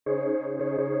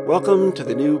Welcome to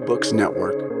the New Books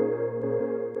Network.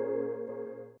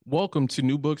 Welcome to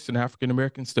New Books in African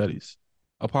American Studies,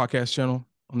 a podcast channel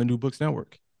on the New Books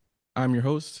Network. I'm your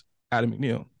host, Adam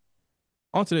McNeil.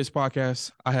 On today's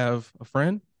podcast, I have a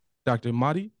friend, Dr.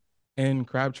 Madi N.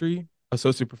 Crabtree,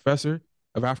 Associate Professor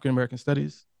of African American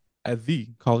Studies at the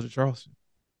College of Charleston.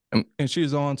 And she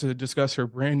is on to discuss her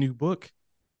brand new book,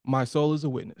 My Soul is a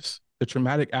Witness, The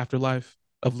Traumatic Afterlife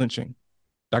of Lynching.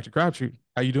 Dr. Crabtree,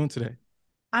 how are you doing today?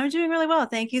 I'm doing really well.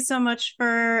 Thank you so much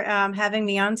for having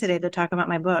me on today to talk about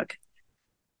my book.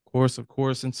 Of course, of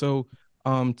course. And so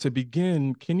to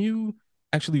begin, can you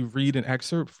actually read an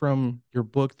excerpt from your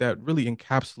book that really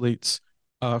encapsulates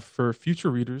for future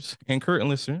readers and current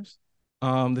listeners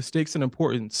the stakes and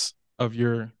importance of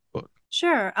your book?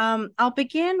 Sure. I'll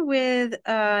begin with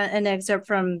an excerpt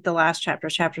from the last chapter,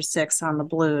 chapter 6 on the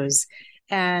blues.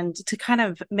 And to kind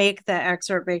of make the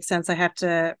excerpt make sense, I have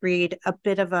to read a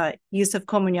bit of a Yusuf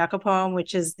Komunyakaa poem,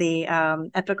 which is the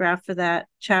epigraph for that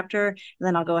chapter. And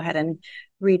then I'll go ahead and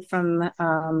read from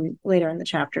later in the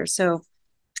chapter. So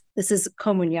this is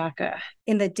Komunyakaa.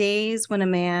 In the days when a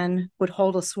man would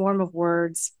hold a swarm of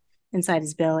words inside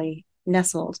his belly,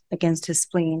 nestled against his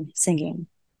spleen, singing.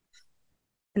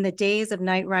 In the days of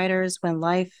night riders when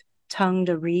life tongued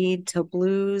a reed till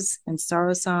blues and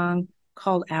sorrow song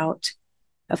called out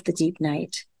of the deep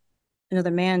night. Another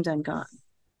man done gone.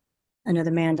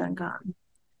 Another man done gone.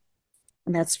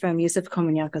 And that's from Yusuf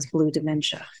Komunyakaa's Blue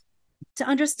Dementia. To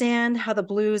understand how the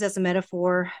blues as a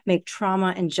metaphor make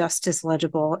trauma and justice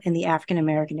legible in the African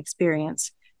American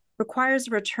experience requires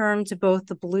a return to both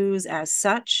the blues as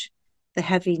such, the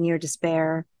heavy near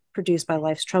despair produced by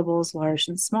life's troubles, large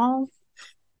and small,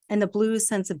 and the blues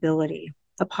sensibility,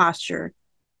 a posture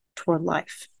toward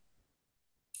life.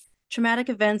 Traumatic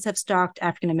events have stalked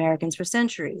African Americans for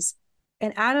centuries.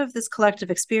 And out of this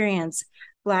collective experience,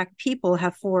 Black people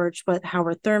have forged what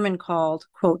Howard Thurman called,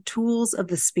 quote, tools of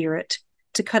the spirit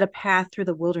to cut a path through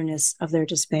the wilderness of their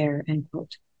despair, end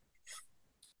quote.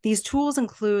 These tools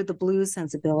include the blues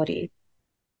sensibility.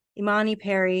 Imani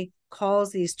Perry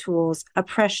calls these tools a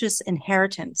precious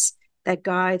inheritance that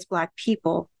guides Black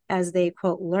people as they,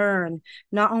 quote, learn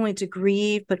not only to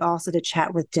grieve, but also to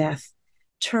chat with death.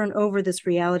 Turn over this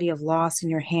reality of loss in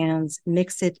your hands,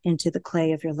 mix it into the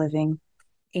clay of your living,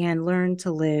 and learn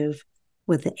to live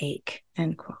with the ache,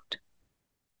 end quote.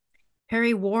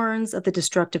 Perry warns of the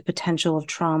destructive potential of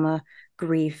trauma,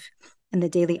 grief, and the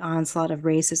daily onslaught of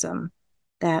racism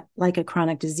that, like a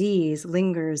chronic disease,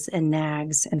 lingers and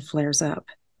nags and flares up.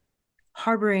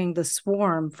 Harboring the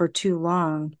swarm for too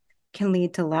long can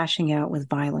lead to lashing out with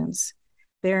violence,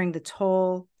 bearing the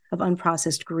toll of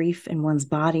unprocessed grief in one's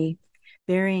body,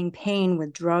 burying pain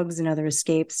with drugs and other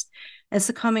escapes, and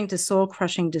succumbing to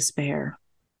soul-crushing despair.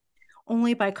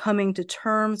 Only by coming to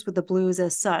terms with the blues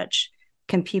as such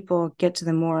can people get to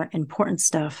the more important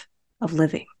stuff of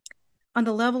living. On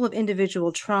the level of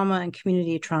individual trauma and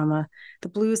community trauma, the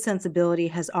blues sensibility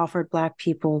has offered Black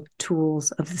people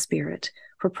tools of the spirit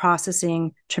for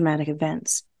processing traumatic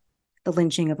events. The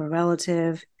lynching of a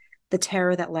relative, the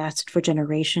terror that lasted for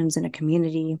generations in a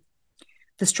community,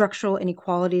 the structural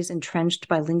inequalities entrenched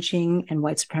by lynching and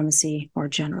white supremacy more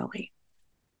generally.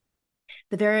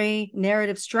 The very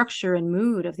narrative structure and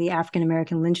mood of the African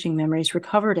American lynching memories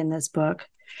recovered in this book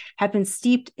have been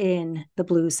steeped in the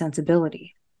blues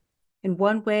sensibility. In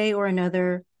one way or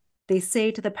another, they say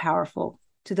to the powerful,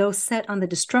 to those set on the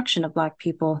destruction of Black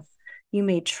people, you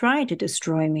may try to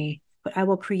destroy me, but I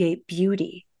will create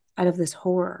beauty out of this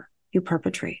horror you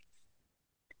perpetrate.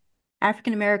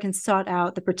 African Americans sought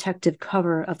out the protective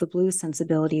cover of the blues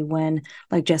sensibility when,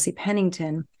 like Jesse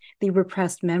Pennington, they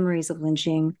repressed memories of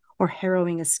lynching or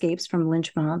harrowing escapes from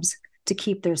lynch mobs to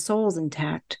keep their souls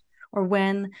intact, or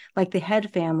when, like the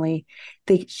Head family,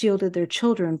 they shielded their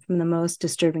children from the most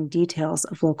disturbing details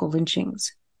of local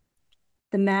lynchings.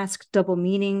 The masked double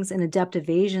meanings and adept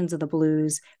evasions of the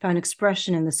blues found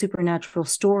expression in the supernatural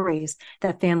stories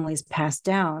that families passed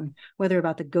down, whether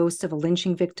about the ghost of a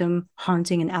lynching victim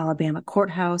haunting an Alabama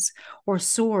courthouse or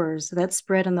sores that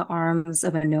spread on the arms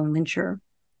of a known lyncher.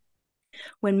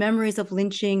 When memories of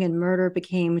lynching and murder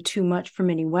became too much for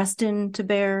Minnie Weston to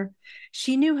bear,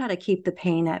 she knew how to keep the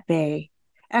pain at bay,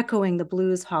 echoing the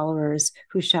blues hollowers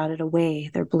who shouted away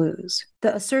their blues.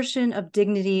 The assertion of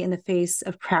dignity in the face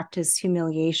of practiced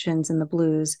humiliations in the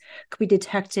blues could be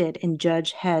detected in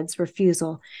Judge Head's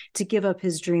refusal to give up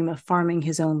his dream of farming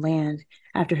his own land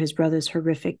after his brother's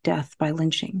horrific death by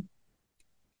lynching.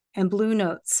 And blue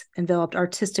notes enveloped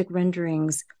artistic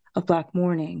renderings of Black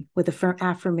mourning with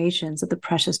affirmations of the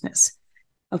preciousness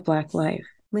of Black life.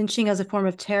 Lynching as a form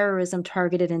of terrorism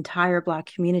targeted entire Black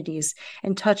communities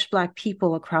and touched Black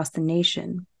people across the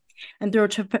nation. And though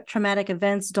traumatic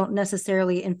events don't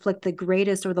necessarily inflict the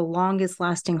greatest or the longest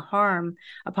lasting harm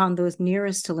upon those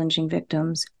nearest to lynching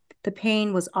victims, the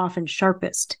pain was often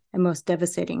sharpest and most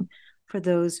devastating for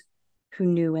those who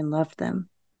knew and loved them.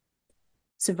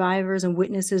 Survivors and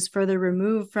witnesses further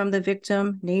removed from the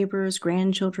victim, neighbors,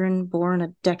 grandchildren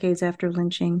born decades after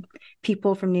lynching,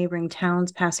 people from neighboring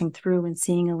towns passing through and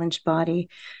seeing a lynched body,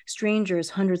 strangers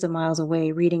hundreds of miles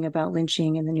away reading about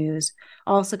lynching in the news,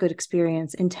 also could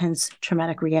experience intense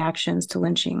traumatic reactions to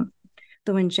lynching,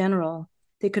 though in general,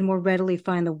 they could more readily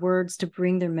find the words to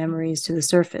bring their memories to the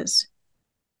surface.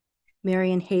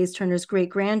 Mary and Hayes Turner's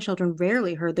great-grandchildren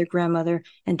rarely heard their grandmother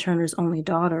and Turner's only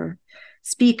daughter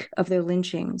speak of their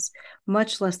lynchings,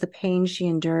 much less the pain she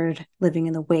endured living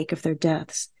in the wake of their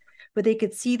deaths. But they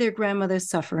could see their grandmother's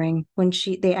suffering when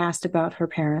they asked about her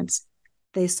parents.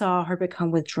 They saw her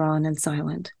become withdrawn and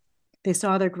silent. They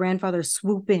saw their grandfather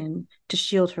swoop in to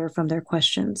shield her from their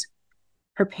questions.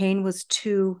 Her pain was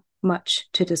too much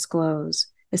to disclose,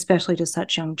 especially to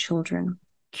such young children,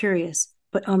 curious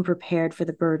but unprepared for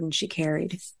the burden she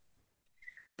carried.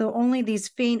 Though only these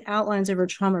faint outlines of her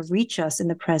trauma reach us in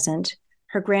the present,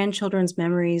 her grandchildren's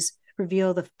memories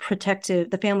reveal the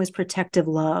family's protective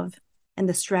love and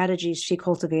the strategies she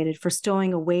cultivated for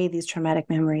stowing away these traumatic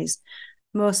memories,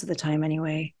 most of the time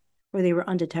anyway, where they were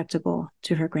undetectable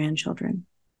to her grandchildren.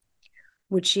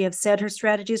 Would she have said her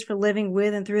strategies for living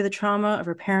with and through the trauma of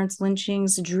her parents'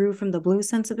 lynchings drew from the blues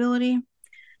sensibility?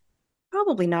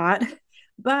 Probably not,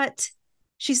 but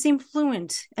she seemed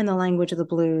fluent in the language of the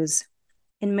blues,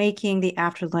 in making the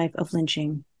afterlife of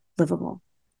lynching livable.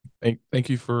 Thank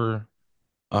you for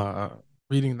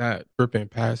reading that gripping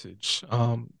passage.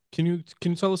 Can you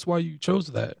tell us why you chose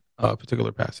that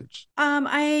particular passage?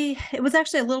 It was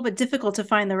actually a little bit difficult to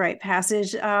find the right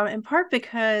passage, in part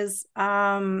because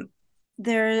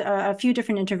there are a few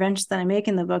different interventions that I make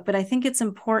in the book, but I think it's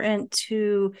important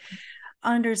to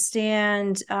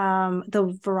understand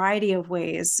the variety of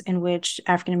ways in which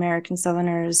African American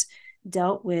Southerners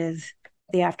dealt with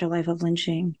the afterlife of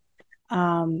lynching,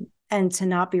 and to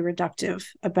not be reductive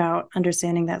about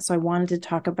understanding that. So I wanted to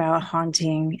talk about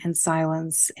haunting and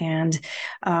silence and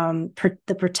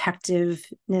the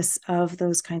protectiveness of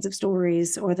those kinds of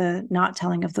stories, or the not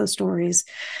telling of those stories.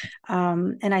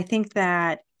 And I think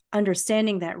that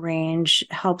understanding that range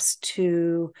helps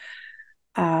to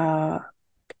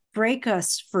break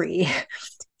us free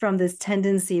from this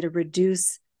tendency to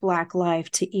reduce Black life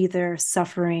to either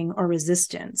suffering or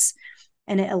resistance.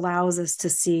 And it allows us to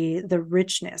see the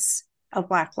richness of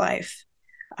Black life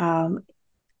in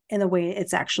the way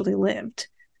it's actually lived.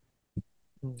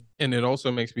 And it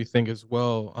also makes me think as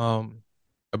well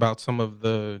about some of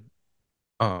the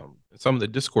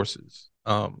discourses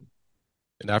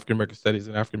in African American studies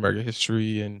and African American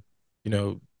history, and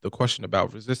the question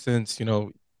about resistance,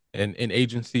 and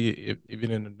agency,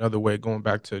 even in another way, going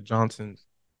back to Johnson's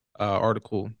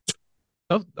article.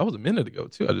 That was a minute ago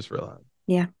too. I just realized.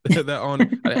 Yeah.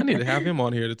 I need to have him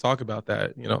on here to talk about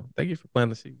that. Thank you for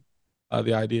planting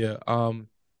the idea.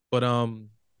 But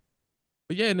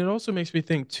yeah, and it also makes me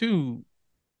think too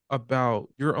about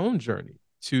your own journey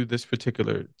to this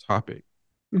particular topic.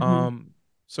 Mm-hmm.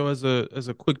 So as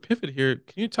a quick pivot here,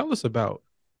 can you tell us about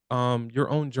your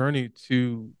own journey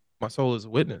to My Soul as a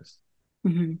Witness?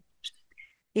 Mm-hmm.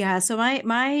 Yeah, so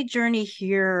my journey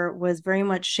here was very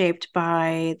much shaped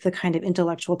by the kind of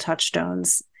intellectual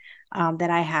touchstones that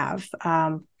I have.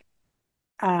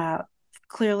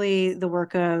 Clearly, the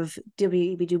work of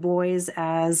W.E.B. Du Bois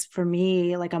as, for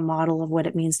me, like a model of what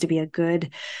it means to be a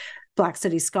good Black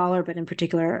studies scholar, but in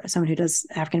particular, someone who does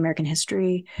African American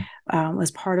history,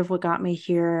 was part of what got me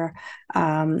here.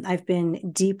 I've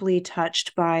been deeply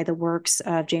touched by the works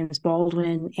of James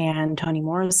Baldwin and Toni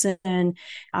Morrison.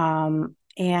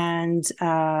 And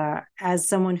as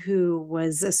someone who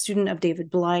was a student of David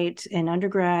Blight in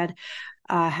undergrad,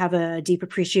 have a deep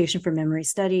appreciation for memory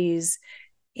studies.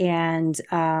 And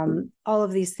all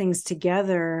of these things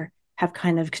together have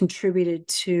kind of contributed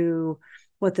to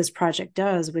what this project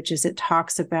does, which is it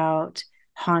talks about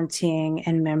haunting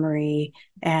and memory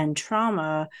and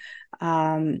trauma,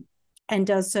 and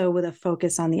does so with a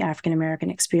focus on the African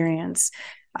American experience.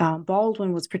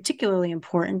 Baldwin was particularly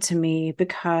important to me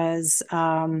because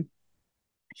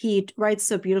he writes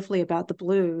so beautifully about the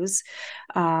blues.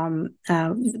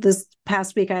 This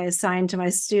past week, I assigned to my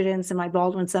students in my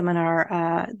Baldwin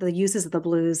seminar the uses of the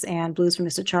blues and Blues for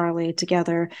Mr. Charlie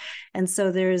together. And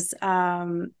so there's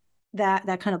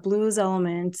that kind of blues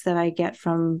element that I get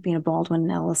from, Baldwin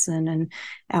and Ellison and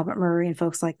Albert Murray and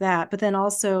folks like that. But then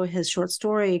also his short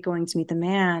story, Going to Meet the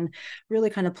Man, really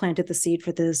kind of planted the seed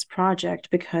for this project,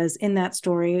 because in that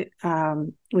story,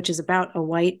 which is about a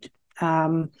white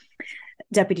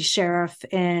deputy sheriff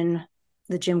in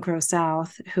the Jim Crow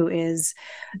South who is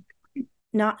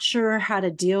not sure how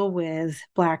to deal with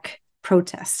Black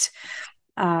protest.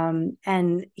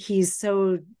 And he's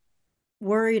so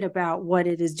worried about what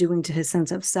it is doing to his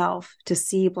sense of self to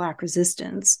see Black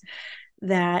resistance,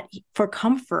 that for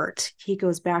comfort, he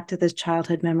goes back to this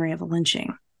childhood memory of a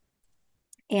lynching.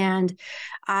 And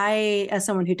I, as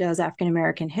someone who does African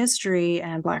American history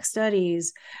and Black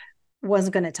studies,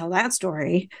 wasn't going to tell that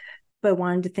story, but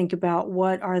wanted to think about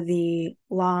what are the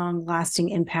long lasting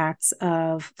impacts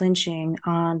of lynching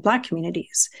on Black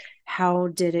communities. How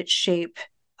did it shape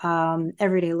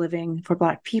everyday living for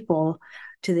Black people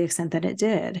to the extent that it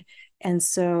did? And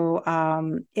so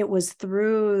it was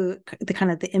through the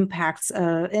kind of the impacts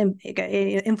of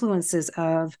influences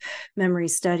of memory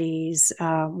studies,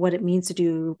 what it means to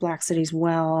do Black studies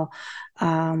well,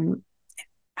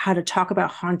 how to talk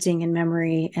about haunting and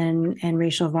memory and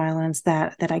racial violence,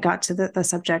 that I got to the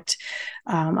subject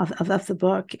of the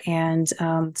book. And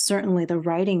certainly the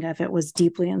writing of it was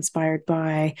deeply inspired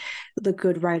by the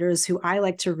good writers who I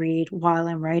like to read while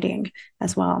I'm writing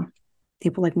as well.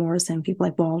 People like Morrison, people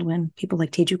like Baldwin, people like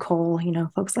Teju Cole,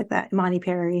 folks like that, Monty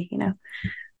Perry,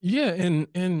 Yeah,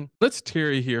 and let's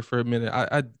tarry here for a minute.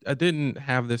 I didn't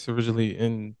have this originally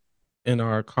in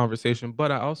our conversation,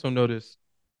 but I also noticed,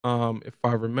 if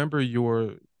I remember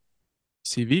your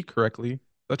CV correctly,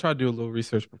 I tried to do a little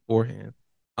research beforehand.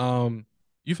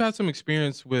 You've had some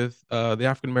experience with the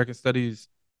African American Studies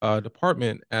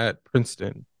department at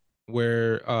Princeton,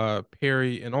 where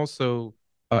Perry and also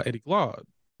Eddie Glaude,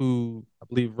 who I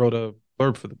believe wrote a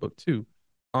blurb for the book too.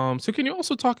 So can you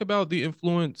also talk about the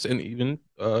influence, and even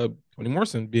Toni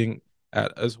Morrison being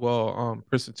at as well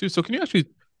Princeton too? So can you actually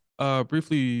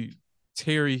briefly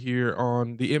tarry here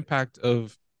on the impact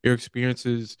of your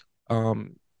experiences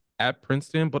at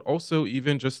Princeton, but also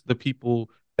even just the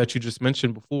people that you just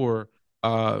mentioned before,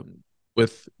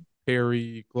 with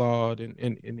Perry, Glaude,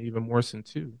 and even Morrison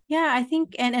too? Yeah, I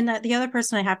think, and the other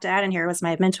person I have to add in here was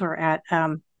my mentor at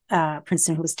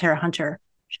Princeton, who was Tara Hunter.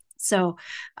 So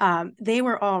they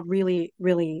were all really,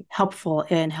 really helpful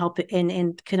in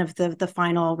kind of the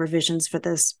final revisions for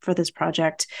this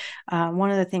project. One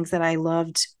of the things that I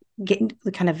loved getting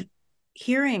kind of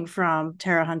hearing from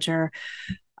Tara Hunter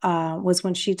was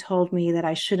when she told me that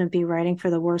I shouldn't be writing for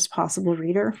the worst possible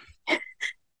reader,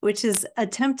 which is a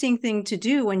tempting thing to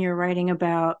do when you're writing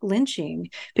about lynching,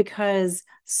 because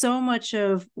so much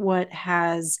of what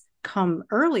has come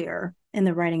earlier in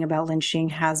the writing about lynching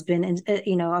has been,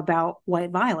 about white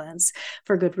violence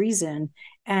for good reason.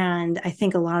 And I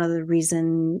think a lot of the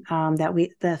reason that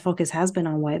the focus has been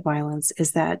on white violence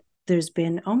is that there's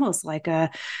been almost like a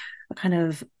kind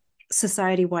of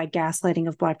society-wide gaslighting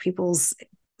of Black people's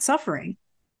suffering,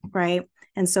 right?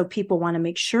 And so people want to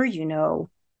make sure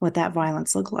what that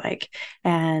violence looked like.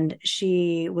 And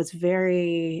she was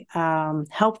very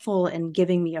helpful in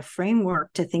giving me a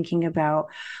framework to thinking about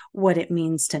what it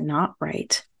means to not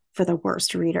write for the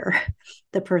worst reader,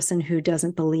 the person who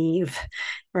doesn't believe,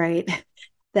 right,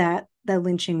 that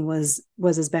lynching was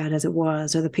as bad as it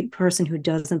was, or the person who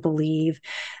doesn't believe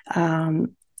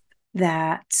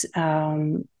that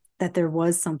there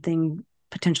was something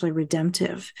potentially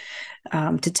redemptive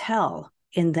to tell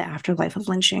in the afterlife of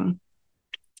lynching.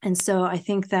 And so I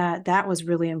think that was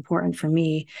really important for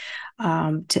me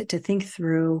to think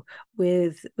through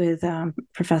with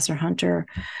Professor Hunter.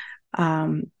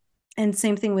 And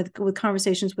same thing with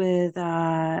conversations with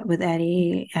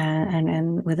Eddie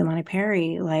and with Imani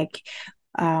Perry. Like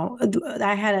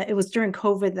it was during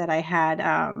COVID that I had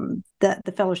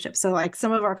the fellowship. So like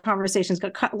some of our conversations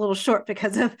got cut a little short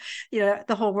because of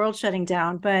the whole world shutting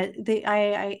down. But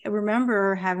I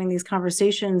remember having these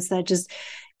conversations that just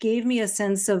gave me a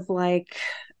sense of like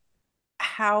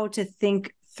how to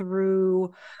think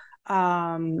through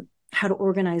how to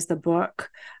organize the book,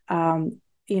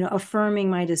 affirming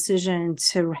my decision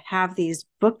to have these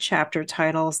book chapter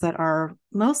titles that are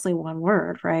mostly one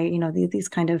word, right? These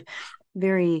kind of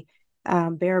very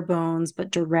bare bones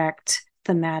but direct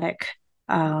thematic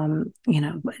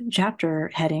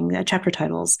chapter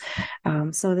titles.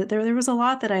 So that there was a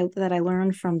lot that I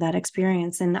learned from that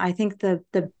experience. And I think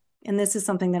and this is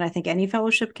something that I think any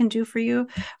fellowship can do for you,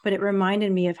 but it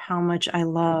reminded me of how much I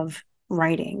love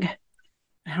writing,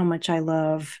 how much I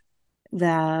love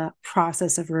the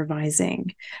process of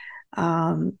revising.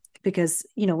 Because,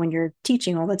 when you're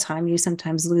teaching all the time, you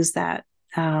sometimes lose that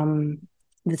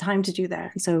the time to do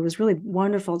that. And so it was really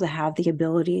wonderful to have the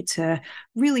ability to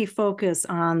really focus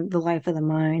on the life of the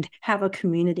mind, have a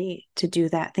community to do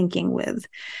that thinking with,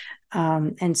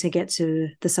 and to get to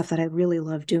the stuff that I really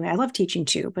love doing. I love teaching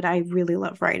too, but I really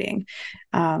love writing.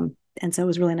 And so it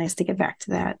was really nice to get back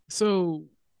to that. So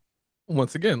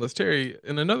once again, let's tarry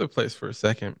in another place for a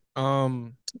second.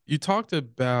 You talked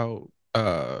about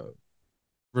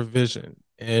revision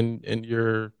and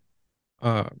your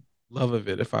love of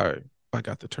it, if I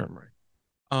got the term right.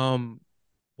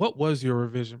 What was your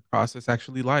revision process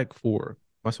actually like for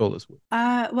My Soul Is Wood?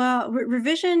 Well,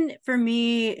 revision for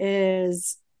me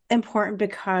is important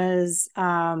because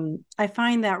I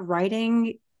find that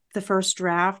writing the first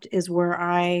draft is where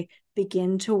I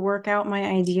begin to work out my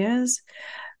ideas.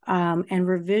 And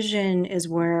revision is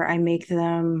where I make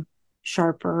them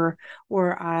sharper,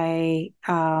 or I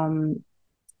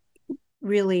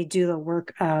really do the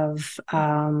work of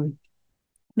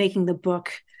making the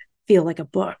book feel like a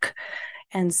book.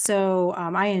 And so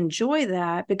I enjoy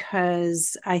that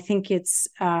because I think it's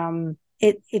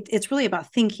really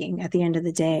about thinking at the end of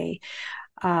the day.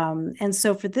 And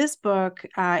so for this book,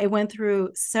 it went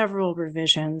through several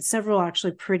revisions, several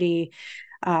actually pretty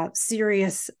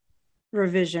serious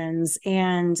revisions.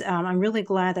 And I'm really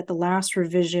glad that the last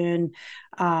revision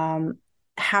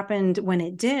happened when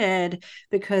it did,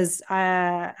 because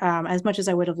as much as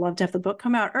I would have loved to have the book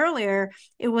come out earlier,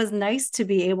 it was nice to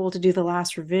be able to do the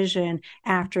last revision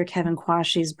after Kevin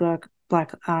Quashie's book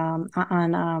Black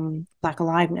Black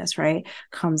Aliveness, right,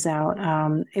 comes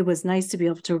out. It was nice to be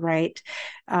able to write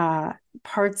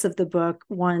parts of the book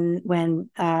when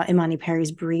Imani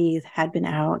Perry's Breathe had been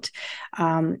out,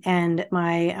 and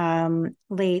my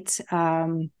late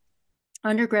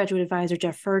undergraduate advisor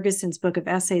Jeff Ferguson's book of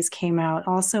essays came out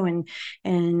also in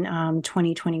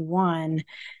 2021.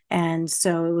 And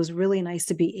so it was really nice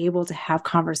to be able to have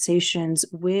conversations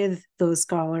with those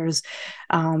scholars,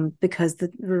 because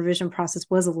the revision process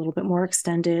was a little bit more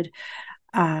extended.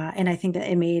 And I think that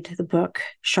it made the book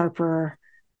sharper,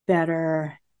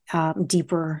 better,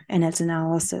 deeper in its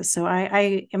analysis. So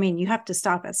I mean, you have to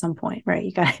stop at some point, right?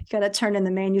 You got to turn in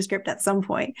the manuscript at some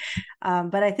point.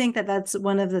 But I think that that's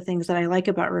one of the things that I like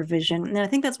about revision. And I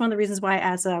think that's one of the reasons why,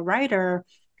 as a writer,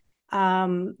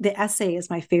 the essay is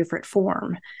my favorite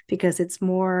form, because it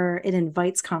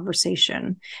invites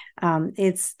conversation.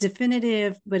 It's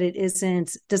definitive, but it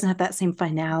doesn't have that same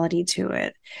finality to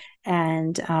it.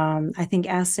 And I think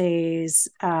essays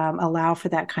allow for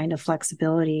that kind of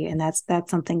flexibility. And that's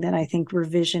something that I think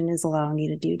revision is allowing you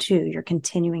to do too. You're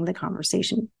continuing the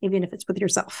conversation, even if it's with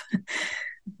yourself.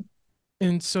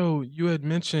 And so you had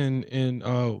mentioned in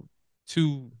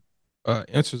two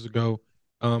answers ago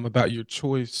about your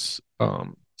choice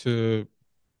to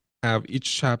have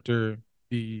each chapter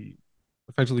be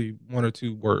effectively one or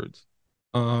two words,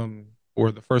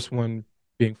 or the first one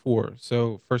being four.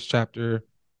 So first chapter,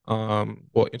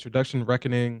 introduction,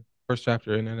 reckoning, first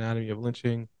chapter, an anatomy of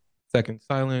lynching, second,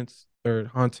 silence, third,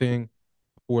 haunting,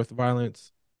 fourth,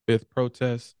 violence, fifth,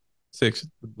 protest, sixth,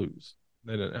 the blues,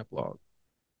 and then an epilogue.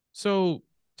 So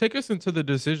take us into the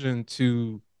decision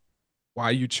to why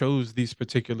you chose these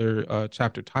particular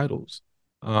chapter titles.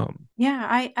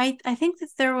 Yeah, I think that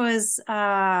there was,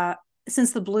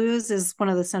 since the blues is one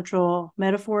of the central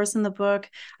metaphors in the book,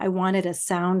 I wanted a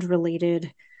sound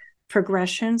related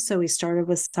progression. So we started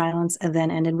with silence and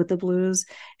then ended with the blues.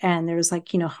 And there's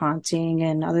haunting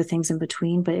and other things in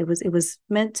between, but it was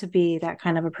meant to be that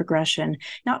kind of a progression,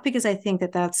 not because I think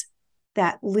that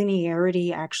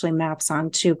linearity actually maps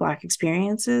onto Black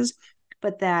experiences,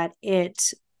 but that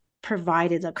it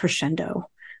provided a crescendo,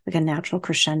 like a natural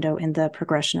crescendo in the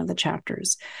progression of the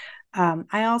chapters.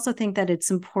 I also think that it's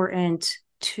important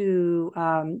to,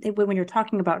 when you're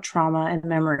talking about trauma and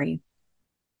memory,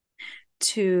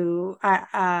 to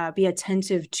be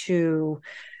attentive to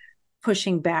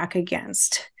pushing back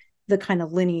against the kind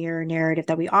of linear narrative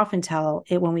that we often tell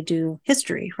it when we do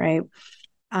history, right?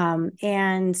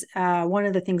 And one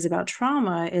of the things about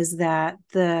trauma is that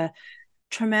the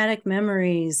traumatic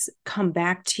memories come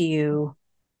back to you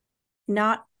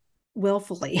not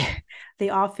willfully. They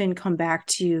often come back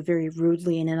to you very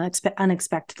rudely and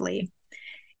unexpectedly.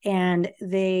 And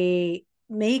they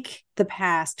make the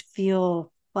past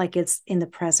feel like it's in the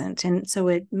present. And so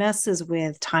it messes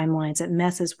with timelines, it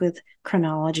messes with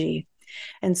chronology.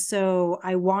 And so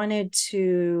I wanted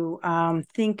to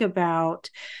think about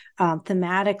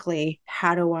thematically,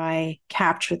 how do I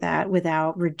capture that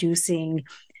without reducing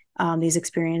these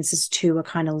experiences to a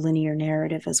kind of linear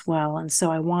narrative as well. And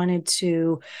so I wanted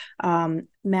to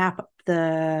map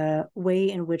the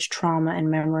way in which trauma and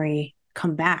memory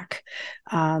come back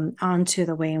onto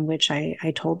the way in which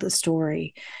I told the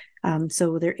story.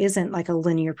 So there isn't like a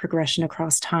linear progression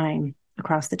across time,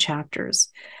 across the chapters,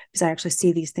 because I actually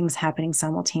see these things happening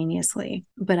simultaneously.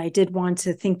 But I did want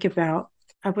to think about,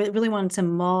 I really wanted to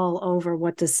mull over,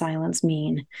 what does silence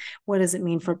mean? What does it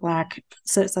mean for Black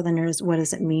Southerners? What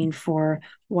does it mean for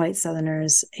white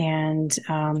Southerners? And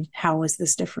how is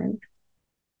this different?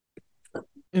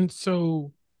 And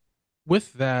so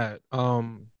with that,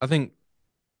 I think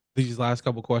these last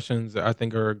couple questions I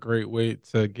think are a great way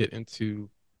to get into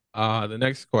the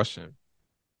next question.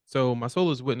 So My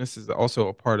Soul is Witness is also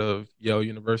a part of Yale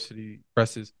University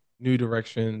Press's New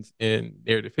Directions in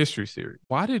Narrative History series.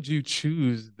 Why did you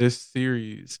choose this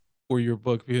series for your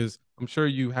book? Because I'm sure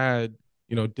you had,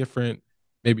 different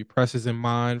maybe presses in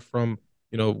mind from,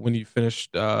 when you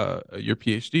finished your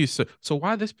PhD. So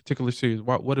why this particular series?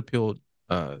 What appealed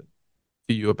to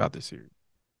you about this series?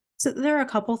 So there are a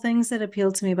couple things that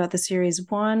appealed to me about the series.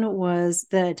 One was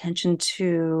the attention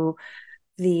to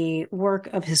the work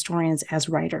of historians as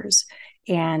writers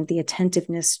and the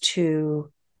attentiveness to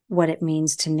what it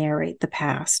means to narrate the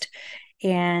past.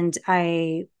 And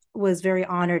I was very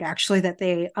honored, actually, that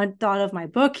they thought of my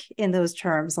book in those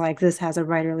terms, like this has a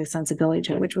writerly sensibility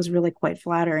to it, which was really quite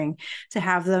flattering to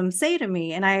have them say to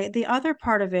me. And the other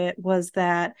part of it was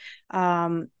that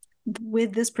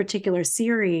with this particular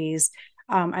series,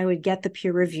 I would get the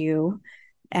peer review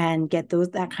and get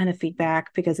that kind of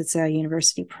feedback because it's a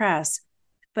university press.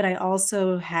 But I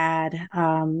also had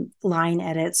line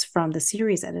edits from the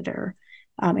series editor,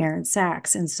 Aaron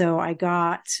Sachs. And so I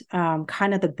got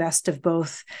kind of the best of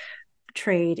both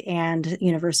trade and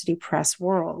university press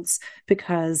worlds,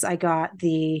 because I got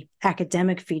the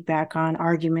academic feedback on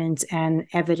argument and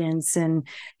evidence and,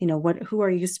 who are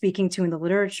you speaking to in the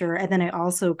literature? And then I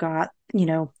also got,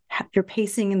 your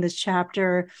pacing in this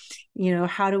chapter,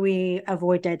 how do we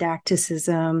avoid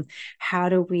didacticism? How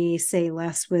do we say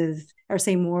less with, or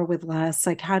say more with less?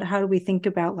 Like, how do we think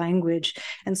about language?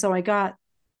 And so I got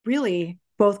really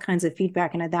both kinds of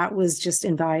feedback, and that was just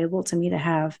invaluable to me to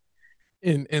have.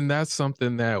 And that's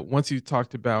something that once you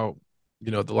talked about,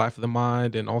 the life of the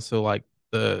mind and also like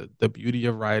the beauty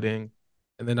of writing,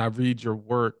 and then I read your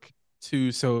work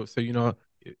too, so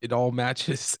it all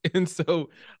matches. And so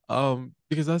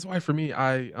because that's why for me,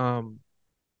 I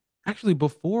actually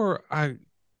before I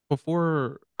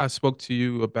spoke to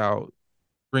you about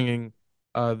bringing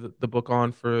the book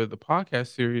on for the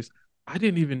podcast series, I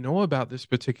didn't even know about this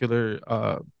particular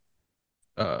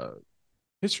uh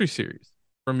history series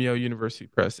from Yale University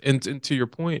Press. And to your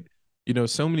point,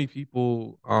 so many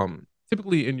people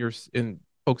typically in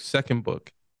folks' second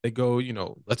book, they go,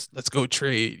 let's go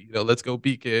trade, let's go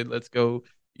Beacon, let's go,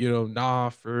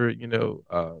 Knopf or,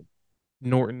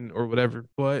 Norton or whatever.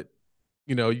 But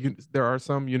there are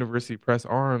some university press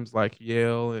arms like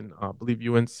Yale and I believe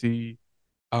UNC,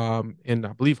 and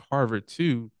I believe Harvard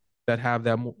too, that have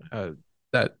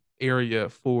that area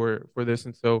for this.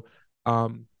 And so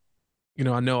um,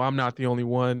 I know I'm not the only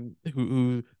one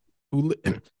who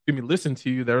excuse me, listen to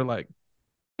you. They're like,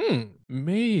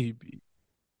 maybe,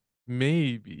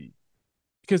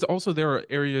 because also there are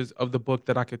areas of the book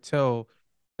that I could tell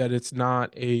that it's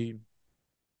not a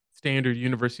standard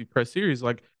university press series.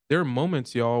 Like there are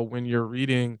moments, y'all, when you're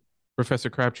reading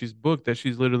Professor Crabtree's book that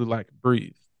she's literally like,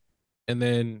 breathe, and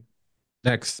then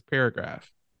next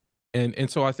paragraph,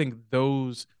 and so I think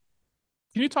those.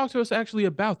 Can you talk to us actually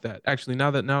about that? Actually, now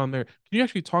I'm there, can you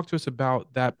actually talk to us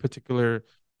about that particular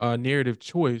narrative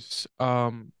choice,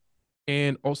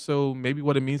 and also maybe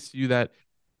what it means to you that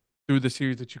through the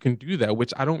series that you can do that,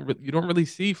 which you don't really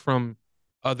see from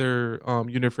other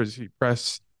university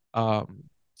press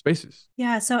spaces.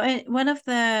 Yeah, so one of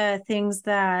the things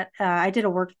that I did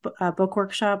a book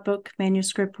workshop, book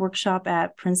manuscript workshop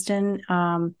at Princeton,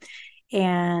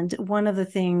 and one of the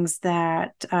things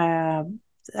that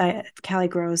Callie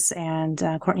Gross and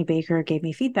Courtney Baker gave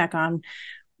me feedback on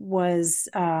was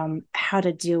how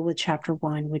to deal with chapter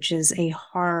 1, which is a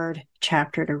hard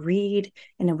chapter to read,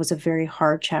 and it was a very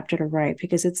hard chapter to write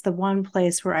because it's the one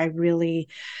place where I really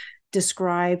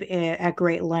describe it at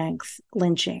great length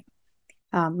lynching.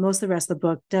 Most of the rest of the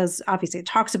book does, obviously it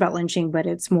talks about lynching, but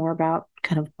it's more about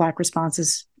kind of Black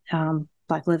responses,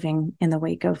 Black living in the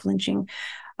wake of lynching.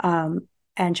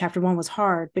 And chapter 1 was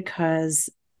hard because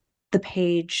the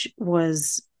page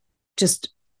was just,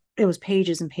 it was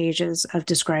pages and pages of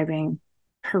describing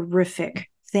horrific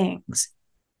things.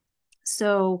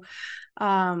 So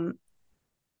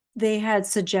they had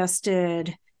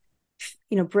suggested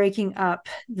breaking up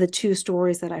the two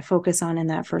stories that I focus on in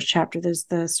that first chapter. There's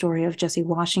the story of Jesse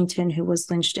Washington, who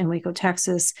was lynched in Waco,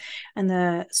 Texas, and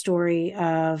the story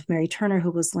of Mary Turner,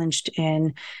 who was lynched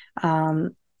in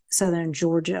southern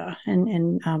Georgia,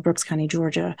 in Brooks County,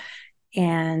 Georgia.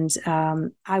 And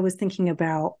I was thinking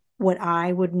about what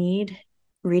I would need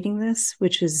reading this,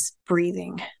 which is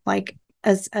breathing, like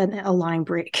a line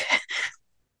break,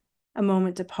 a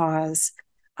moment to pause,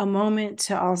 a moment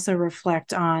to also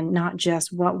reflect on not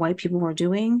just what white people were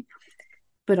doing,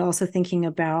 but also thinking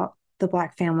about the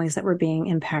Black families that were being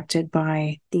impacted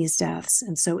by these deaths.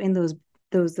 And so in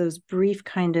those brief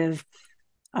kind of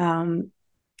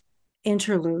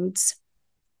interludes,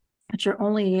 which are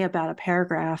only about a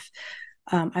paragraph,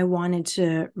 I wanted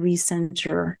to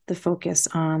recenter the focus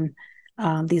on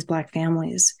these Black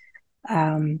families,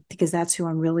 because that's who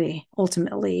I'm really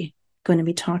ultimately going to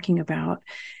be talking about.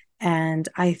 And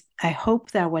I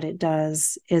hope that what it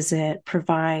does is it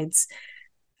provides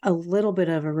a little bit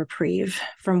of a reprieve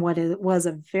from what it was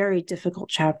a very difficult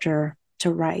chapter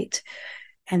to write,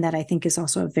 and that I think is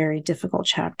also a very difficult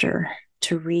chapter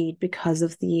to read because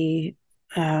of the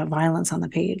violence on the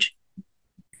page.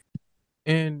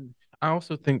 And I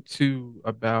also think too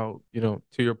about, to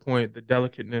your point, the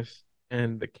delicateness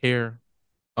and the care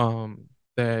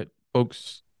that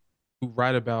folks who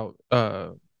write about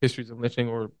histories of lynching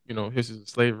or, histories of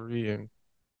slavery and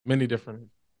many different.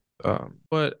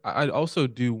 But I also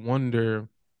do wonder,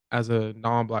 as a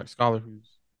non-Black scholar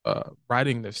who's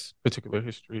writing this particular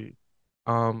history,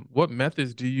 what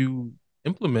methods do you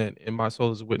implement in My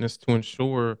Soul as a Witness to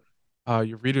ensure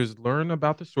your readers learn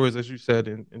about the stories, as you said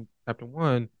in chapter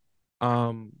 1,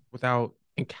 without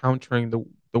encountering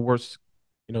the worst,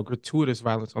 gratuitous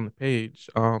violence on the page?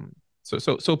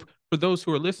 So for those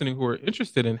who are listening who are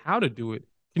interested in how to do it,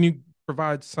 can you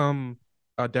provide some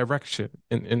direction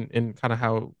in kind of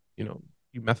how you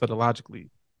methodologically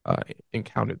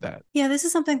encountered that? Yeah, this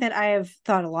is something that I have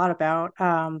thought a lot about,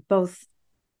 both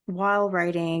while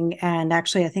writing, and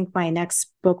actually I think my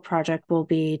next book project will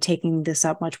be taking this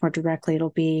up much more directly. It'll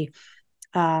be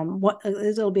a book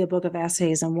of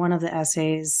essays, and one of the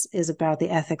essays is about the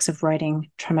ethics of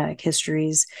writing traumatic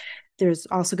histories. There's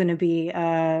also going to be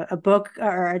a book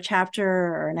or a chapter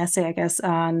or an essay, I guess,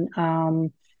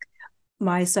 on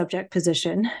my subject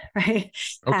position, right?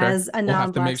 Okay. As a We'll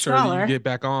have to non-Black make sure that scholar. you get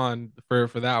back on for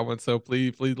that one. So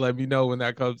please let me know when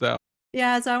that comes out.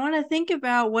 Yeah, so I want to think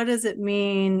about, what does it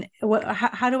mean?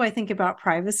 How do I think about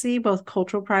privacy, both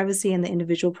cultural privacy and the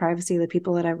individual privacy of the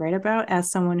people that I write about, as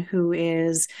someone who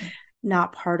is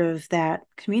not part of that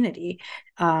community?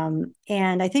 And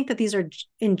I think that these are,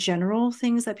 in general,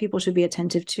 things that people should be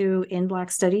attentive to in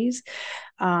Black studies,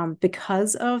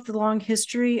 because of the long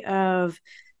history of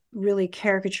really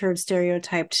caricatured,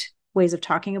 stereotyped ways of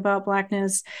talking about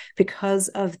Blackness, because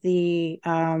of the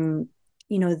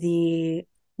the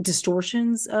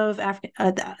distortions of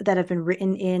that have been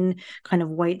written in kind of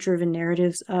white-driven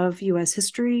narratives of U.S.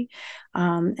 history.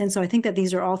 And so I think that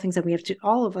these are all things that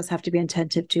all of us have to be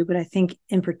attentive to. But I think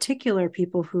in particular,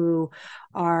 people who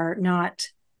are not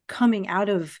coming out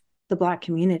of the Black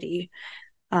community,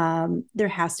 there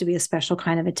has to be a special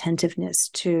kind of attentiveness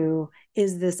to,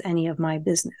 is this any of my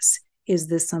business? Is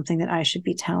this something that I should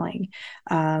be telling?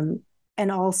 And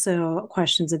also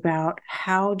questions about,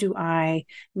 how do I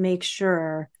make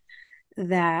sure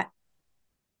that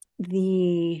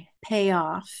the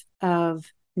payoff of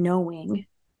knowing,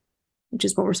 which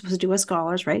is what we're supposed to do as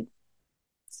scholars, right?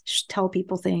 Tell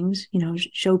people things,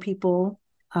 show people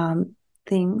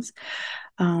things,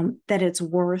 that it's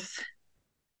worth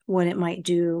what it might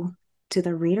do to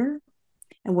the reader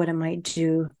and what it might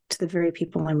do to the very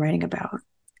people I'm writing about.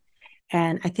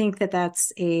 And I think that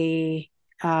that's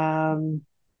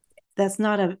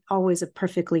not always a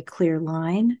perfectly clear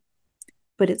line,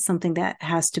 but it's something that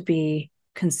has to be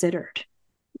considered,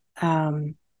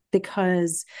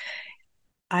 because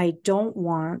I don't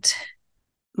want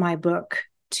my book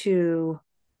to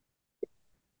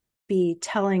be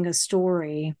telling a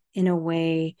story in a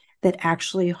way that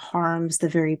actually harms the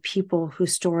very people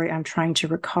whose story I'm trying to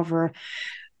recover.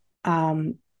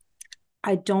 I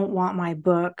don't want my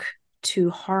book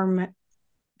to harm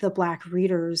the Black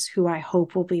readers who I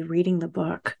hope will be reading the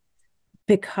book,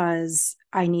 because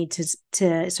I need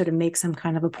to sort of make some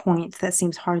kind of a point that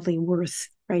seems hardly worth,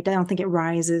 right? I don't think it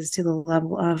rises to the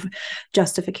level of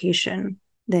justification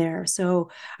there. So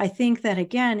I think that,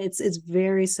 again, it's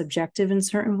very subjective in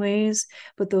certain ways,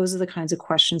 but those are the kinds of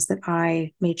questions that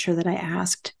I made sure that I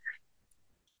asked.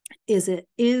 Is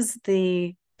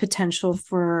the potential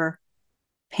for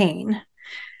pain,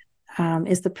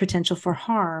 is the potential for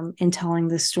harm in telling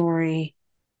the story,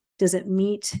 does it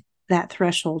meet that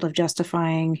threshold of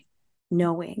justifying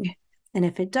knowing. And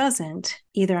if it doesn't,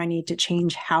 either I need to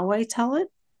change how I tell it,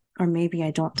 or maybe I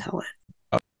don't tell it.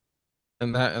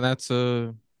 And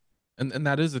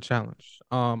that is a challenge.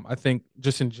 I think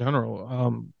just in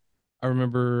general, I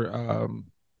remember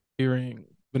hearing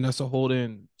Vanessa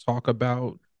Holden talk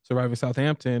about surviving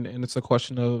Southampton, and it's a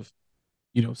question of,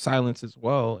 silence as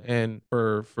well. And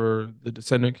for the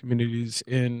descendant communities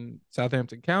in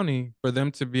Southampton County, for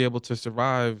them to be able to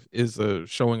survive is a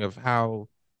showing of how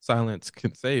silence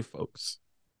can save folks,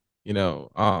 you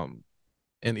know.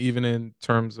 And even in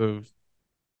terms of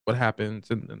what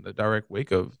happens in the direct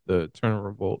wake of the Turner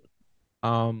Revolt.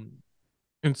 Um,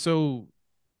 and so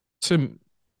to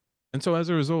and so as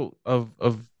a result of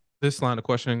this line of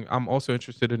questioning, I'm also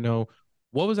interested to know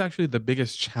what was actually the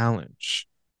biggest challenge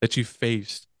that you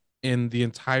faced in the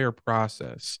entire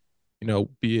process,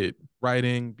 be it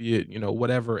writing, be it,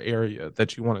 whatever area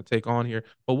that you want to take on here.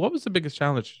 But what was the biggest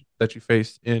challenge that you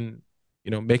faced in,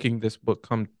 making this book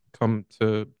come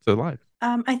to life?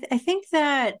 I think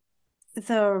that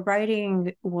the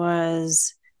writing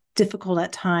was difficult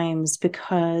at times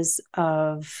because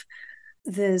of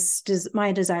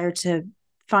my desire to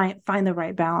find the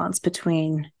right balance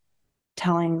between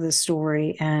telling the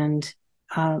story and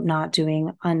not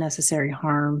doing unnecessary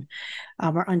harm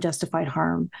or unjustified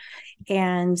harm.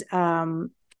 And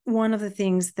one of the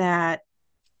things that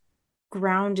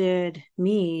grounded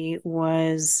me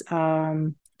was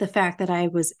the fact that I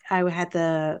had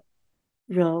the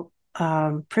real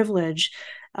privilege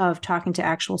of talking to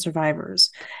actual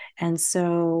survivors. And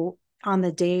so on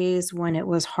the days when it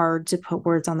was hard to put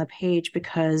words on the page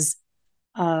because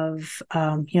of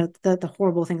the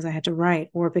horrible things I had to write,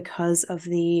 or because of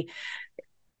the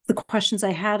questions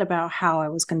I had about how I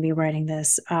was going to be writing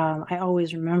this, I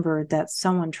always remembered that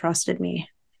someone trusted me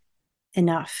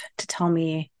enough to tell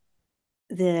me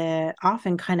the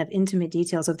often kind of intimate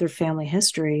details of their family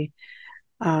history,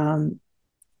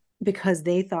 because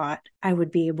they thought I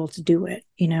would be able to do it,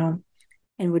 and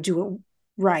would do it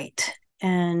right.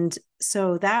 And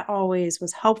so that always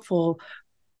was helpful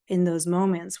in those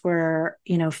moments where,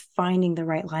 finding the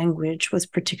right language was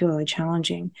particularly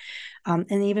challenging.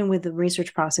 And even with the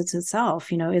research process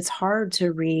itself, it's hard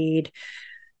to read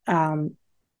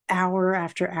hour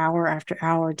after hour after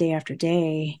hour, day after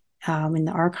day, in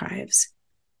the archives,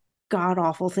 god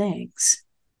awful things,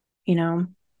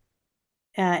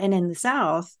 and in the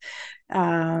South,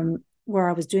 where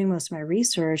I was doing most of my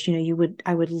research,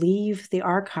 I would leave the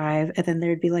archive, and then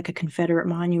there'd be like a Confederate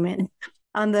monument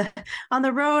on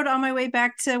the road on my way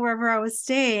back to wherever I was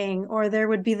staying, or there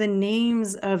would be the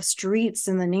names of streets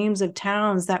and the names of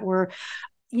towns that were,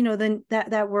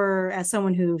 that were, as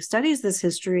someone who studies this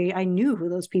history, I knew who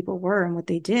those people were and what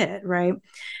they did, right?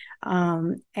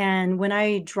 And when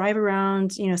I drive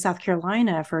around, South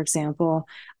Carolina, for example,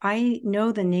 I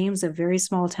know the names of very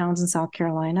small towns in South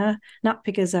Carolina, not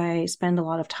because I spend a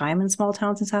lot of time in small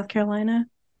towns in South Carolina,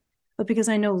 but because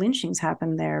I know lynchings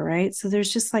happen there, right? So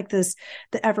there's just like the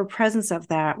ever presence of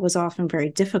that was often very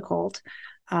difficult,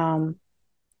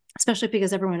 especially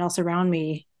because everyone else around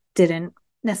me didn't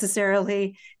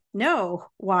necessarily know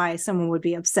why someone would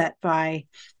be upset by,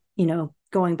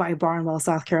 going by Barnwell,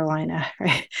 South Carolina,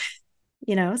 right?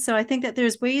 So I think that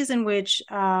there's ways in which,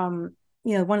 one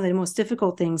of the most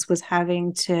difficult things was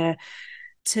having to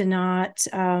not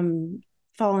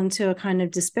fall into a kind of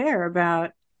despair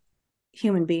about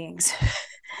human beings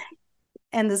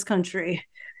and this country,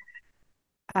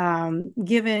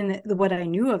 given what I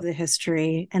knew of the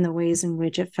history and the ways in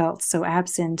which it felt so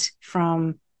absent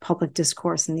from public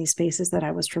discourse in these spaces that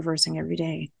I was traversing every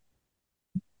day.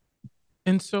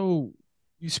 And so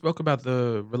you spoke about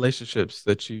the relationships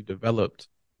that you developed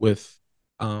with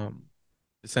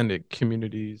descendant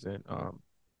communities and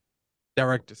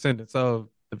direct descendants of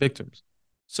the victims.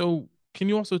 So can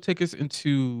you also take us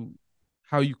into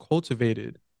how you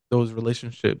cultivated those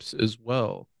relationships as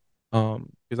well?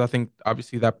 Because I think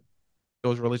obviously that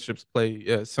those relationships play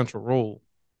a central role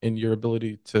in your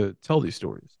ability to tell these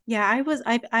stories. Yeah, I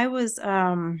was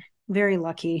very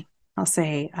lucky, I'll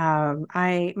say.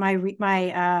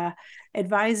 My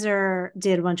advisor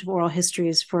did a bunch of oral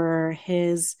histories for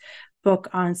his book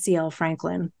on C.L.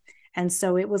 Franklin. And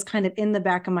so it was kind of in the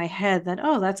back of my head that,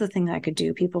 oh, that's a thing I could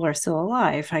do. People are still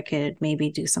alive. I could maybe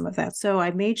do some of that. So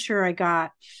I made sure I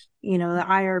got, the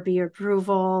IRB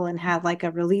approval and had like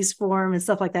a release form and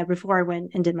stuff like that before I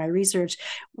went and did my research.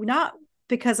 Not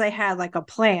because I had like a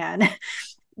plan,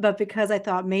 but because I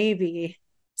thought maybe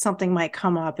something might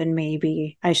come up and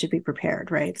maybe I should be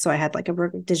prepared, right? So I had like a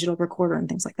digital recorder and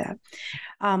things like that.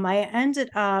 I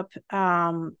ended up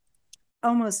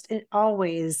almost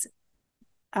always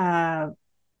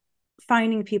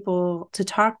finding people to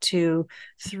talk to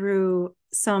through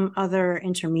some other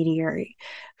intermediary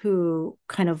who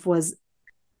kind of was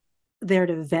there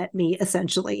to vet me,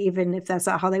 essentially, even if that's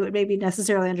not how they would maybe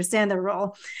necessarily understand their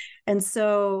role. And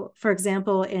so, for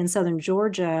example, in Southern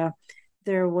Georgia,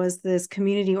 there was this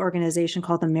community organization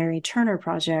called the Mary Turner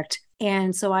Project.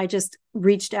 And so I just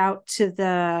reached out to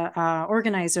the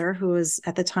organizer, who was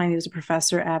at the time, he was a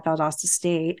professor at Valdosta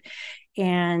State,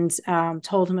 and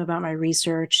told him about my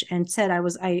research and said I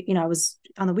was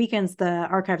on the weekends, the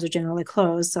archives are generally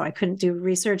closed, so I couldn't do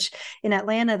research in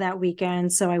Atlanta that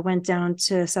weekend. So I went down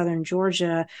to Southern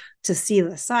Georgia to see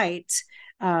the site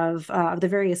of the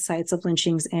various sites of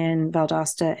lynchings in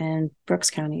Valdosta and Brooks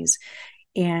counties.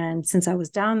 And since I was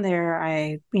down there,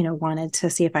 I, wanted to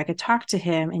see if I could talk to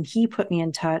him. And he put me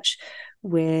in touch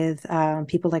with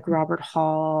people like Robert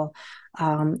Hall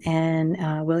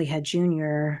and Willie Head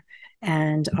Jr.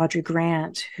 and Audrey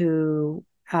Grant, who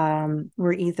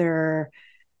were either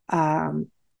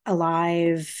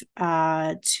alive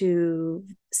to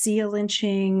see a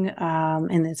lynching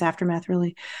and its aftermath,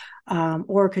 really,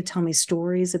 or could tell me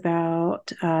stories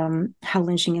about how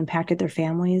lynching impacted their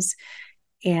families.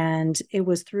 And it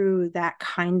was through that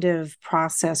kind of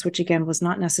process, which again was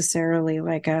not necessarily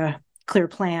like a clear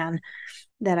plan,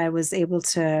 that I was able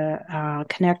to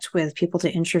connect with people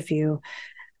to interview.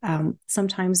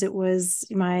 Sometimes it was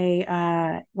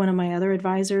my one of my other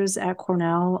advisors at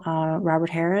Cornell, Robert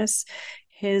Harris.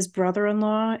 His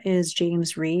brother-in-law is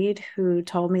James Reed, who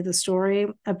told me the story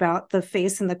about the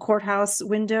face in the courthouse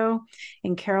window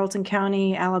in Carrollton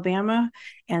County, Alabama.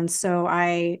 And so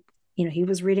he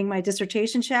was reading my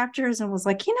dissertation chapters and was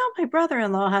like, my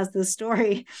brother-in-law has this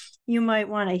story you might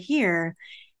want to hear.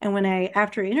 And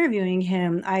after interviewing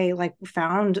him, I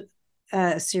found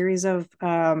a series of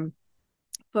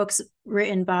books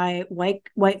written by white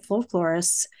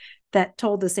folklorists that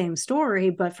told the same story,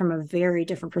 but from a very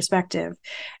different perspective.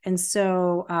 And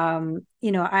so,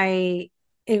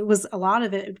 it was, a lot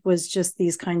of it was just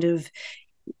these kind of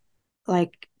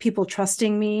people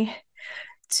trusting me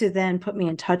to then put me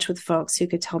in touch with folks who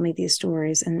could tell me these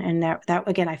stories. And that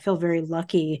again, I feel very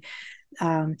lucky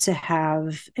to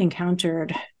have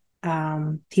encountered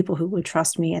people who would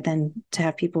trust me, and then to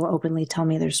have people openly tell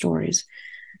me their stories.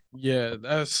 Yeah,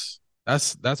 that's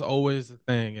always the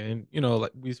thing. And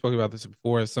like we spoke about this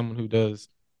before, as someone who does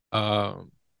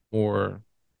more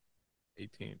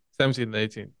 17 and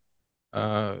 18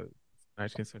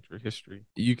 19th century history,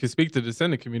 you can speak to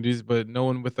descendant communities, but no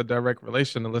one with a direct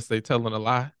relation unless they telling a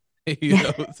lie.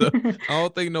 So I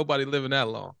don't think nobody living that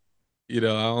long. I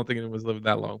don't think anyone's living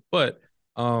that long. But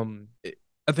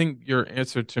I think your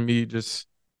answer to me just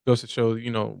goes to show,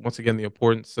 once again, the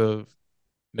importance of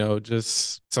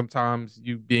just sometimes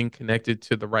you being connected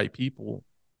to the right people.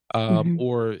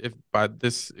 Or if by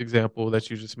this example that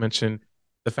you just mentioned,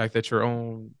 the fact that your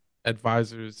own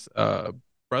advisor's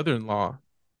brother-in-law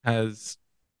has,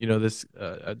 this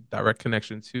a direct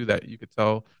connection to that, you could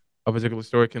tell a particular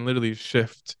story can literally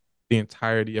shift the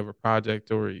entirety of a project,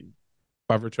 or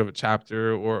by virtue of a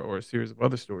chapter or a series of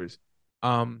other stories.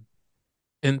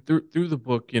 And through the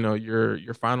book,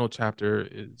 your final chapter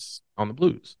is on the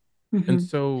blues. And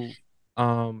so,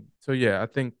 yeah, I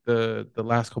think the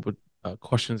last couple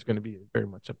questions are going to be very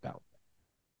much about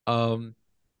that.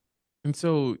 And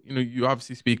so, you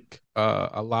obviously speak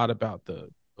a lot about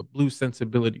the blues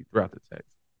sensibility throughout the text,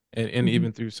 and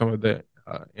even through some of the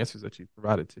answers that you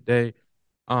provided today.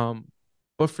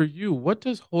 But for you, what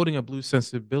does holding a blues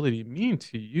sensibility mean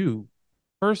to you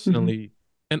personally,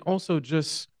 and also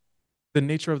just the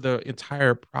nature of the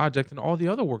entire project and all the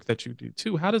other work that you do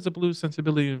too? How does the blues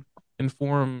sensibility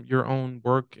inform your own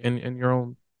work and your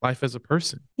own life as a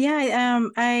person? Yeah,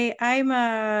 I'm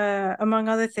among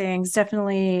other things,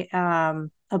 definitely a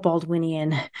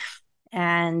Baldwinian,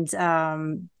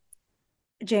 and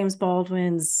James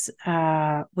Baldwin's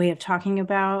way of talking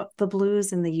about the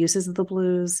blues and the uses of the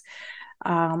blues,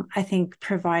 I think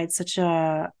provides such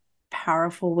a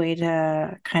powerful way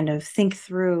to kind of think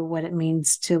through what it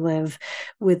means to live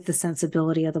with the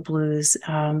sensibility of the blues.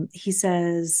 He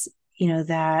says,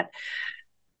 that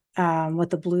what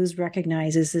the blues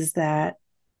recognizes is that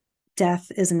death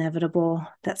is inevitable,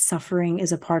 that suffering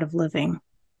is a part of living.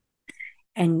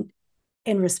 And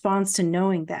in response to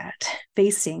knowing that,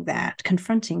 facing that,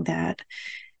 confronting that,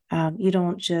 you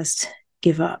don't just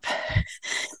give up.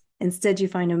 Instead, you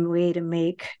find a way to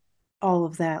make all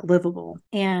of that livable.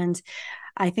 And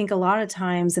I think a lot of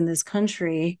times in this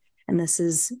country, and this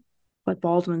is what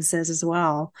Baldwin says as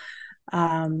well,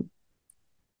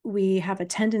 we have a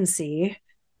tendency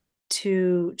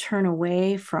to turn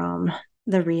away from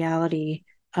the reality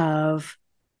of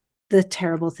the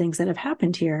terrible things that have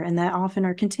happened here and that often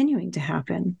are continuing to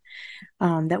happen,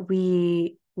 that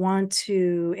we want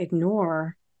to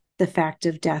ignore the fact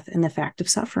of death and the fact of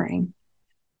suffering.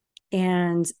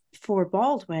 And for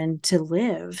Baldwin, to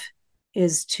live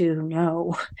is to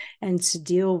know and to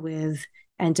deal with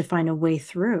and to find a way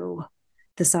through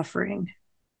the suffering.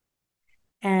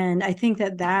 And I think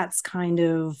that that's kind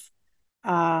of,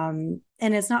 and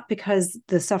it's not because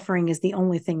the suffering is the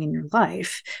only thing in your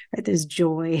life, right? There's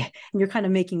joy, and you're kind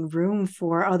of making room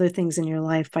for other things in your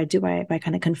life by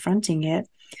kind of confronting it.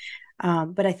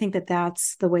 But I think that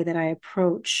that's the way that I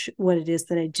approach what it is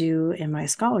that I do in my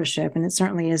scholarship. And it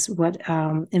certainly is what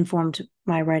informed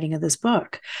my writing of this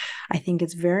book. I think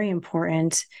it's very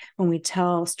important when we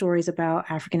tell stories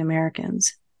about African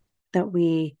Americans that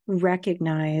we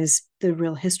recognize the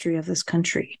real history of this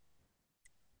country,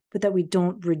 but that we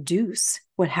don't reduce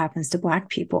what happens to Black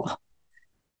people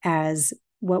as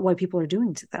what white people are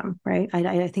doing to them, right?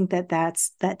 I think that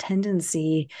that's that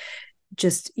tendency,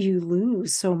 just you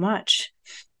lose so much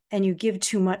and you give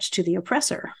too much to the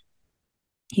oppressor.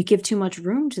 You give too much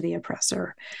room to the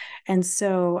oppressor. And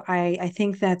so I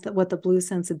think that what the blues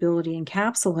sensibility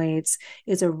encapsulates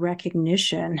is a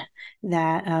recognition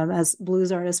that, as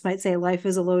blues artists might say, life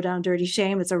is a low down, dirty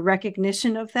shame. It's a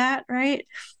recognition of that, right?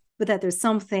 But that there's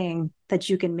something that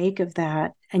you can make of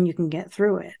that and you can get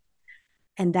through it.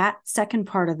 And that second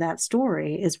part of that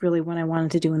story is really what I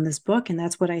wanted to do in this book. And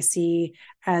that's what I see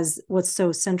as what's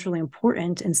so centrally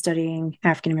important in studying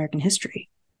African American history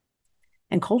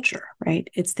and culture, right?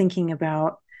 It's thinking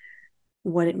about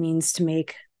what it means to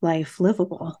make life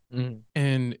livable. And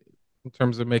in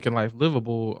terms of making life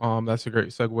livable, that's a great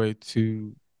segue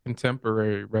to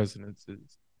contemporary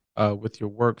resonances with your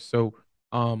work. So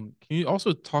can you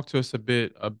also talk to us a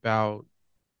bit about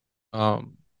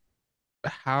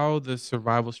how the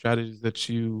survival strategies that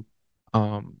you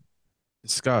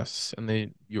discuss and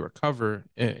then you recover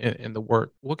in the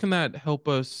work, what can that help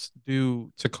us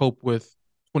do to cope with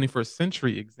 21st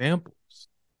century examples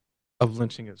of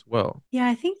lynching as well? Yeah,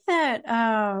 I think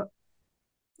that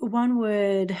one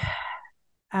would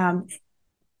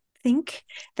think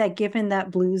that given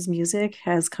that blues music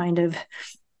has kind of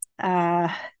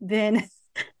been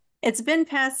it's been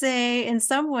passe in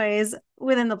some ways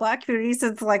within the Black community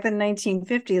since like the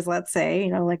 1950s, let's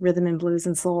say, like rhythm and blues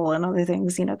and soul and other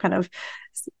things,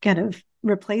 kind of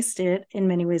replaced it in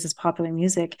many ways as popular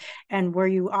music. And where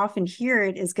you often hear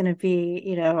it is going to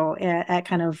be, at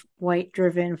kind of white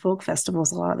driven folk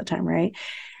festivals a lot of the time, right?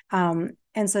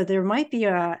 And so there might be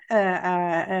a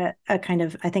kind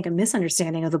of, I think, a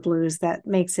misunderstanding of the blues that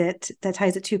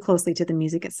ties it too closely to the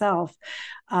music itself.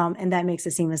 And that makes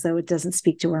it seem as though it doesn't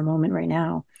speak to our moment right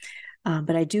now.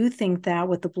 But I do think that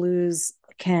what the blues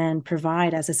can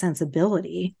provide as a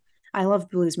sensibility, I love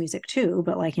blues music too,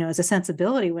 but as a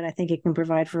sensibility, what I think it can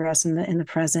provide for us in the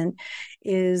present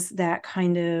is that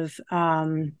kind of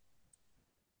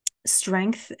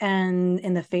strength and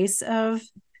in the face of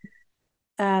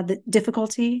the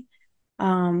difficulty,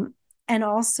 and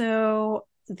also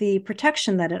the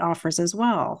protection that it offers as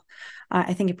well.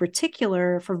 I think in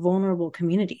particular for vulnerable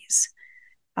communities,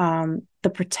 the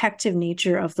protective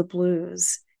nature of the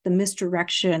blues, the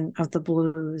misdirection of the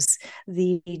blues,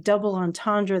 the double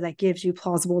entendre that gives you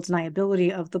plausible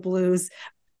deniability of the blues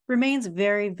remains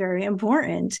very, very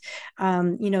important.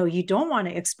 You don't want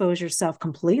to expose yourself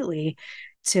completely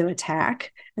to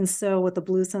attack. And so what the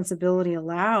blues sensibility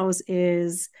allows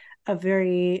is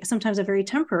sometimes a very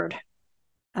tempered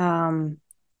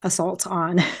assault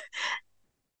on,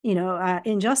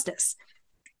 injustice.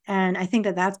 And I think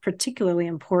that that's particularly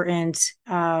important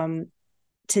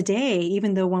today,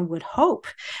 even though one would hope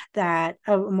that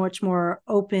a much more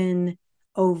open,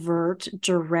 overt,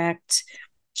 direct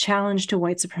challenge to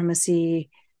white supremacy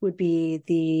would be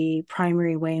the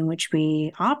primary way in which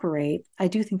we operate. I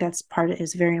do think that's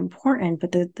is very important,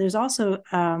 but there's also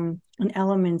an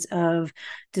element of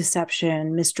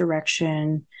deception,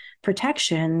 misdirection,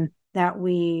 protection that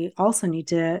we also need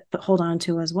to hold on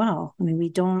to as well. I mean, we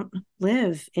don't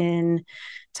live in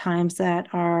times that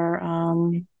are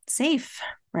safe,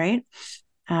 right?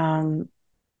 And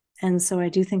so I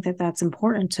do think that that's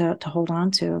important to hold on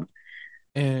to.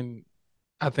 And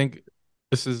I think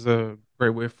this is a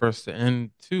great way for us to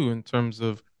end too, in terms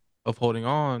of holding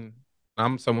on.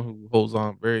 I'm someone who holds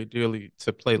on very dearly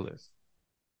to playlists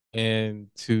and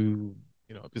to,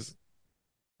 because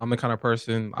I'm the kind of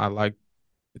person I like.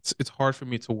 It's hard for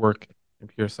me to work in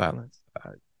pure silence. I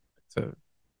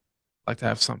like to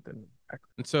have something.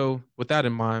 And so with that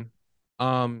in mind,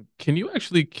 can you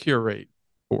actually curate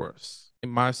for us in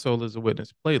My Soul is a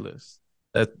Witness playlist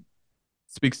that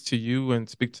speaks to you and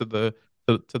speak to the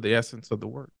to the essence of the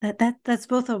work? That's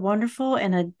both a wonderful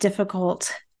and a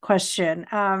difficult question.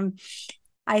 I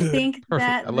Good. think Perfect.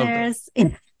 that I love that.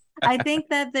 there's I think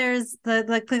that there's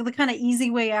the kind of easy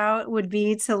way out would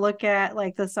be to look at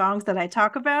like the songs that I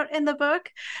talk about in the book.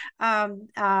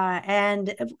 And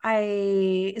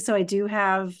I do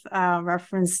have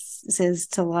references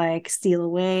to like Steal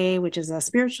Away, which is a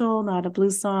spiritual, not a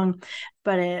blues song.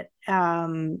 But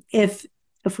if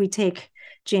we take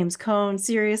James Cone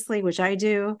seriously, which I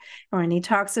do, when he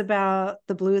talks about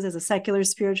the blues as a secular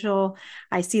spiritual,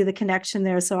 I see the connection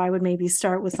there. So I would maybe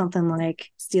start with something like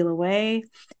Steal Away,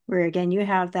 where again, you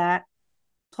have that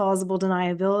plausible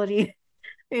deniability.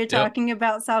 You're Yep. talking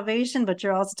about salvation, but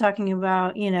you're also talking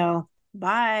about,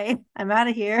 bye, I'm out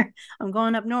of here. I'm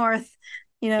going up north,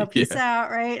 peace Yeah.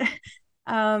 out, right?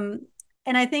 And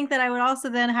I think that I would also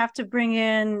then have to bring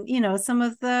in, some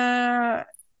of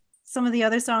the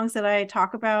other songs that I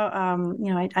talk about.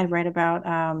 I write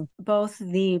about both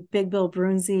the Big Bill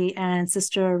Broonzy and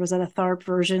Sister Rosetta Tharpe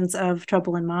versions of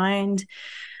Trouble in Mind.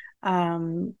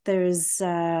 There's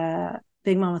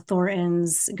Big Mama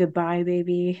Thornton's Goodbye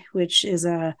Baby, which is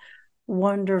a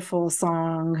wonderful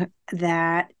song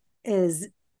that is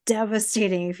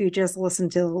devastating if you just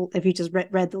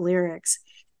read the lyrics,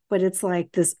 but it's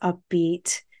like this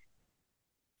upbeat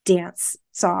dance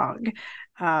song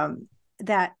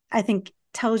that I think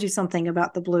tells you something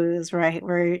about the blues, right?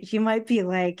 Where you might be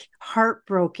like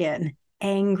heartbroken,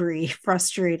 angry,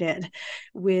 frustrated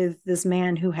with this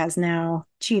man who has now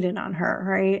cheated on her,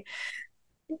 right?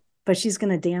 But she's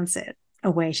going to dance it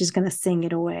away. She's going to sing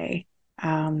it away.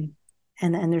 And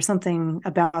there's something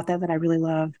about that I really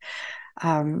love.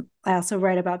 I also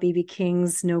write about B.B.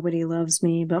 King's Nobody Loves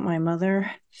Me But My Mother.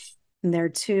 And there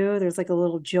too, there's like a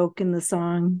little joke in the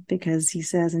song because he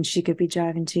says, and she could be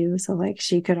jiving too. So like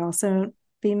she could also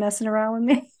be messing around with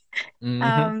me.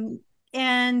 Mm-hmm.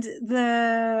 And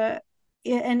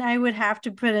I would have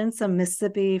to put in some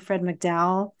Mississippi Fred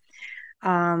McDowell.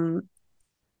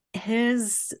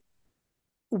 His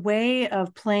way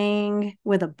of playing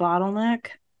with a bottleneck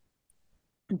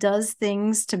does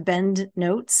things to bend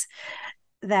notes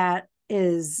that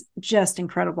is just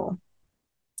incredible.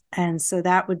 And so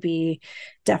that would be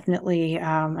definitely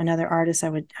another artist I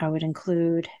would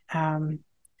include. I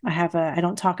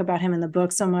don't talk about him in the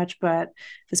book so much, but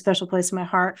a special place in my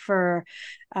heart for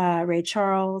Ray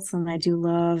Charles, and I do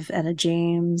love Etta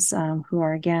James, who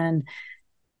are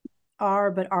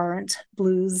but aren't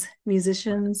blues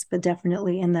musicians, but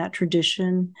definitely in that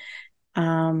tradition.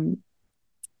 And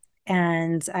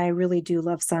I really do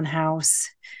love Son House.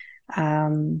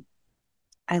 I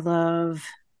love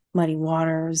Muddy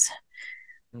Waters.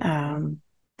 Mm-hmm.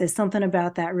 There's something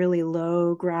about that really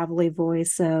low, gravelly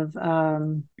voice of why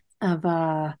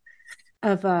am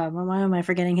I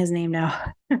forgetting his name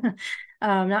now? Not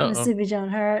Uh-oh. Mississippi John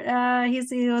Hurt.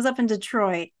 He was up in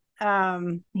Detroit.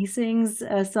 He sings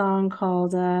a song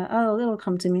called it'll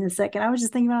come to me in a second. I was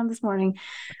just thinking about him this morning.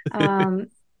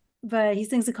 But he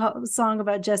sings a song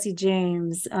about Jesse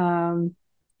James.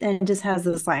 And just has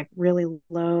this like really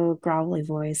low, gravelly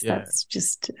voice Yeah. that's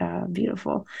just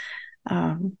beautiful.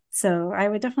 So I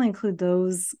would definitely include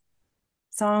those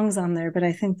songs on there, but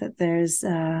I think that there's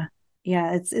the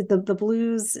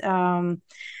blues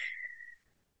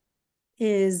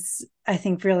is, I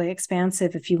think, really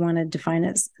expansive if you want to define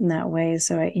it in that way.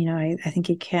 So I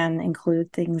think it can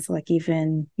include things like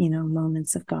even,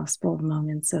 moments of gospel,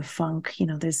 moments of funk.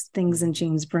 There's things in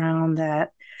James Brown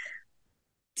that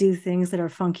do things that are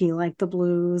funky like the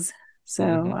blues.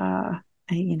 So I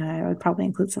would probably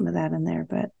include some of that in there,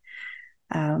 but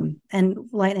and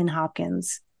Lightning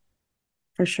Hopkins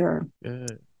for sure.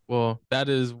 Good. Well, that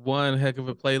is one heck of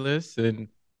a playlist, and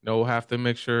we'll have to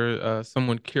make sure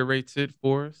someone curates it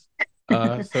for us,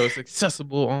 so it's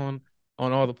accessible on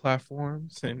all the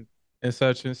platforms and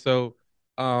such. And so,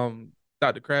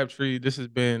 Dr. Crabtree, this has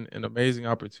been an amazing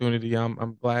opportunity.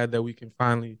 I'm glad that we can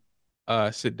finally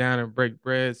sit down and break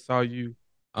bread. Saw you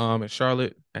in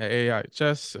Charlotte at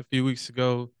AIHS a few weeks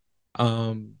ago.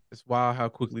 It's wild how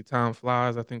quickly time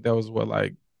flies. I think that was what,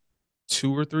 like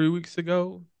 2 or 3 weeks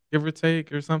ago, give or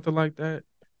take, or something like that.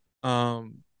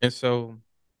 And so,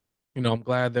 I'm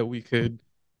glad that we could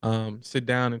sit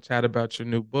down and chat about your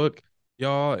new book,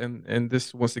 y'all. And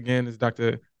this once again is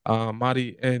Dr.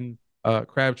 Madi N.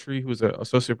 Crabtree, who's an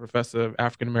associate professor of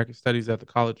African American Studies at the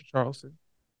College of Charleston.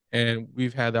 And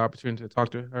we've had the opportunity to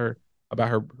talk to her about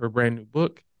her brand new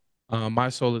book, My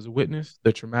Soul is a Witness: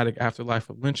 The Traumatic Afterlife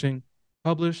of Lynching,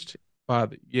 published by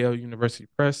the Yale University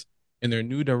Press in their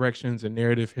New Directions and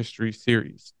Narrative History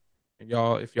series. And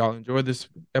y'all, if y'all enjoyed this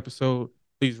episode,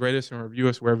 please rate us and review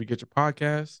us wherever you get your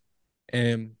podcasts.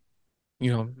 And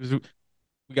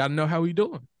we got to know how we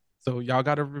doing. So y'all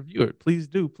got to review it. Please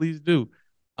do. Please do.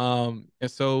 And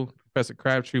so, Professor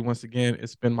Crabtree, once again,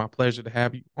 it's been my pleasure to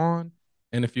have you on.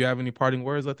 And if you have any parting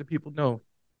words, let the people know.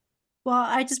 Well,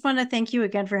 I just want to thank you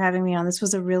again for having me on. This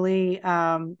was a really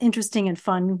interesting and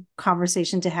fun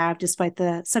conversation to have, despite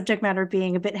the subject matter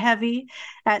being a bit heavy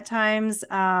at times.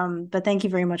 But thank you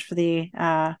very much for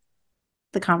the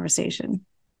conversation.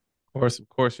 Of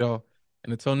course, y'all.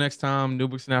 And until next time, New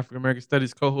Books in African American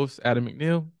Studies co-host Adam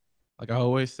McNeil. Like I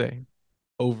always say,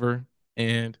 over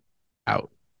and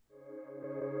out.